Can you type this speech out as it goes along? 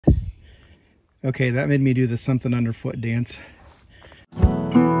Okay, that made me do the something underfoot dance.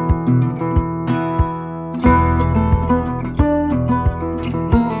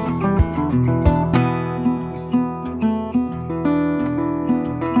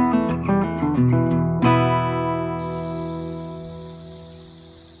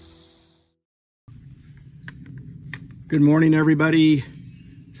 Good morning, everybody.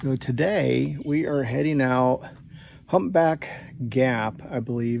 So today we are heading out Humpback Gap, I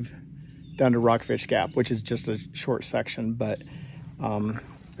believe, down to Rockfish Gap, which is just a short section, but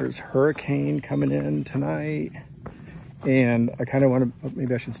there's a hurricane coming in tonight, and I kind of want to,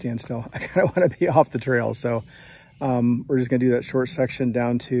 maybe I should stand still. I kind of want to be off the trail, so we're just gonna do that short section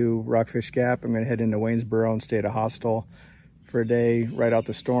down to Rockfish Gap. I'm gonna head into Waynesboro and stay at a hostel for a day right out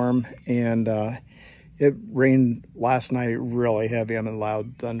the storm. And it rained last night really heavy. I mean, loud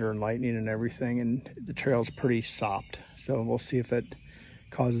thunder and lightning and everything, and the trail's pretty sopped. So we'll see if it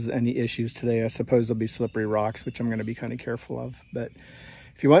causes any issues today. I suppose there'll be slippery rocks, which I'm going to be kind of careful of. But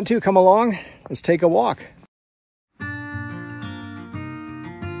if you want to, come along. Let's take a walk.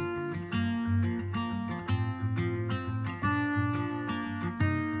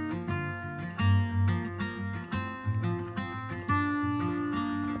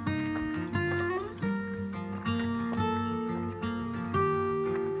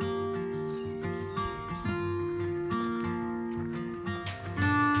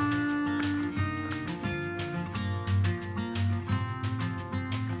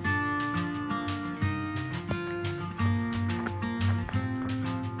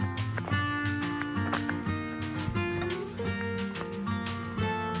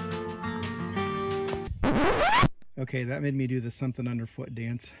 Okay, that made me do the something underfoot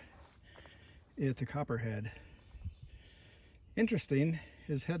dance. It's a copperhead. Interesting,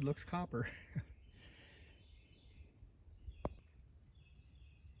 his head looks copper.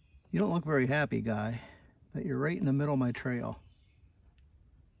 You don't look very happy, guy, but you're right in the middle of my trail.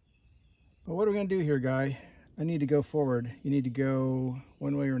 But what are we gonna do here, guy? I need to go forward. You need to go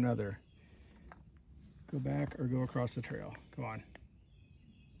one way or another. Go back or go across the trail. Come on.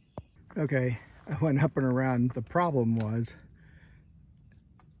 Okay. I went up and around. The problem was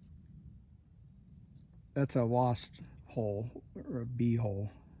that's a wasp hole or a bee hole.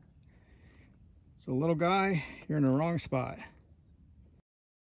 So little guy, you're in the wrong spot.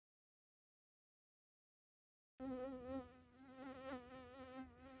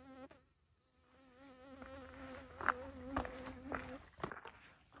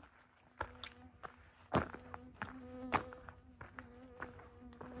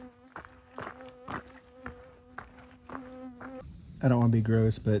 I don't want to be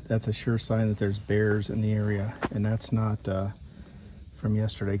gross, but that's a sure sign that there's bears in the area, and that's not from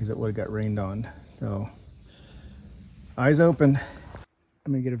yesterday because it would have got rained on. So eyes open.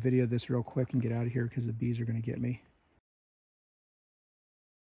 I'm gonna get a video of this real quick and get out of here because the bees are gonna get me.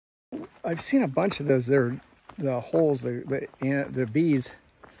 I've seen a bunch of those. They're the holes. The bees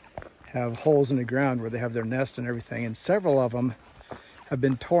have holes in the ground where they have their nest and everything, and several of them have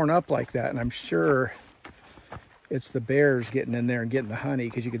been torn up like that, and I'm sure it's the bears getting in there and getting the honey,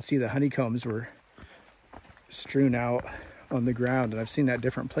 because you can see the honeycombs were strewn out on the ground, and I've seen that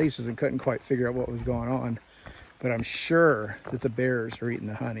different places and couldn't quite figure out what was going on, but I'm sure that the bears are eating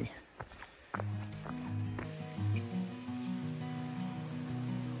the honey.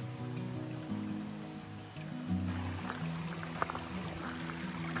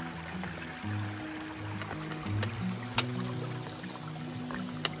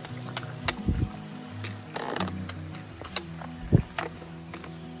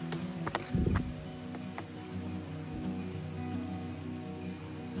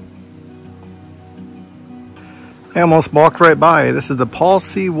 I almost walked right by. This is the Paul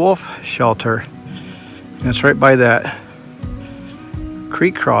C. Wolf shelter. And it's right by that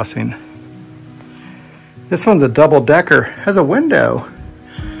creek crossing. This one's a double-decker. Has a window.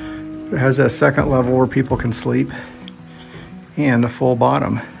 It has a second level where people can sleep and a full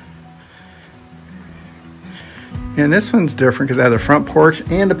bottom. And this one's different because it has a front porch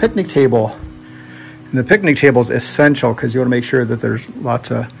and a picnic table. And the picnic table is essential because you want to make sure that there's lots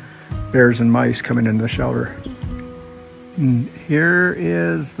of bears and mice coming into the shelter. And here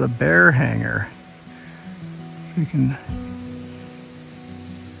is the bear hanger. So you can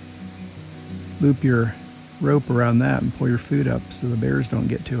loop your rope around that and pull your food up so the bears don't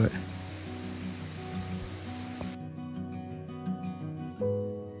get to it.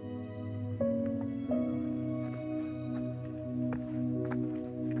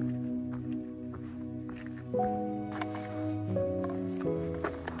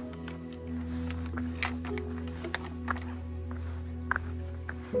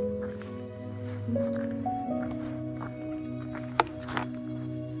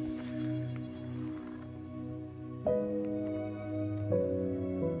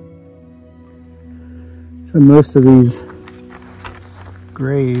 So most of these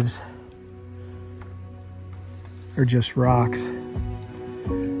graves are just rocks.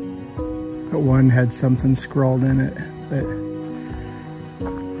 But one had something scrawled in it that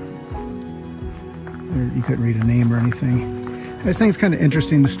you couldn't read a name or anything. I just think it's kind of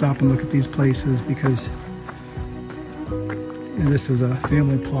interesting to stop and look at these places because this was a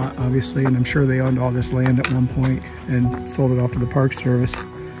family plot, obviously, and I'm sure they owned all this land at one point and sold it off to the Park Service,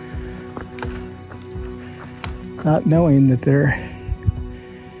 not knowing that their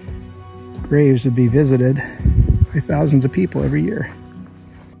graves would be visited by thousands of people every year.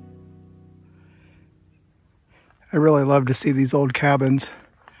 I really love to see these old cabins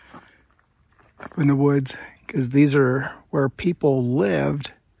up in the woods because these are where people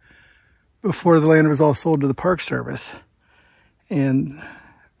lived before the land was all sold to the Park Service. And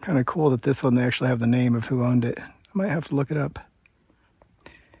kind of cool that this one, they actually have the name of who owned it. I might have to look it up.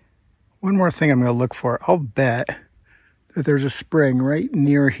 One more thing I'm going to look for. I'll bet that there's a spring right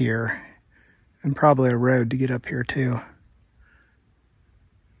near here and probably a road to get up here too.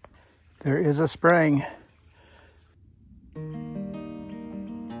 There is a spring.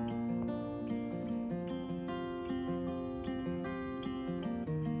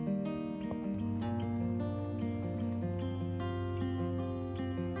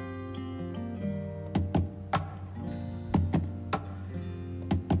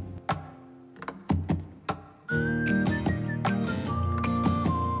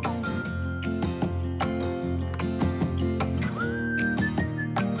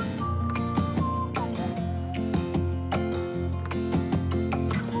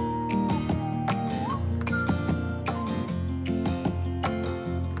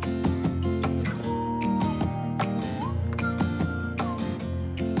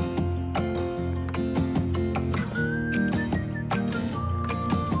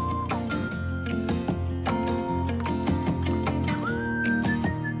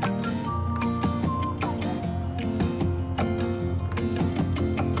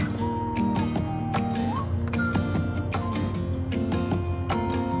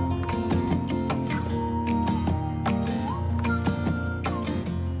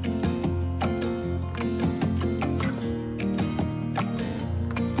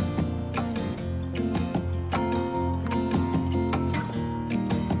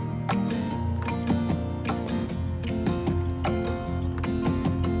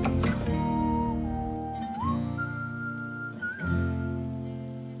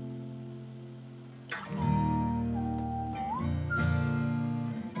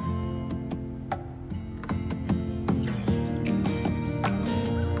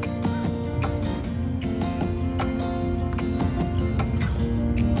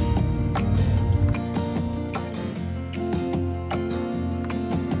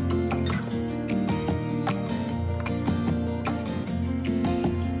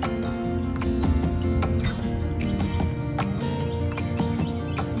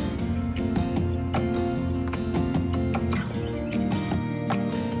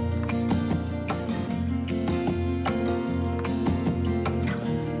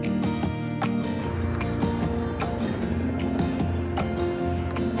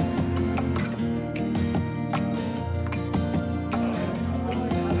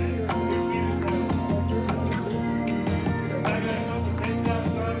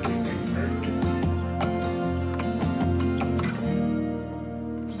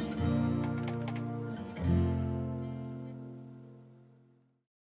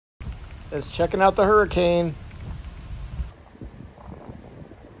 It's checking out the hurricane.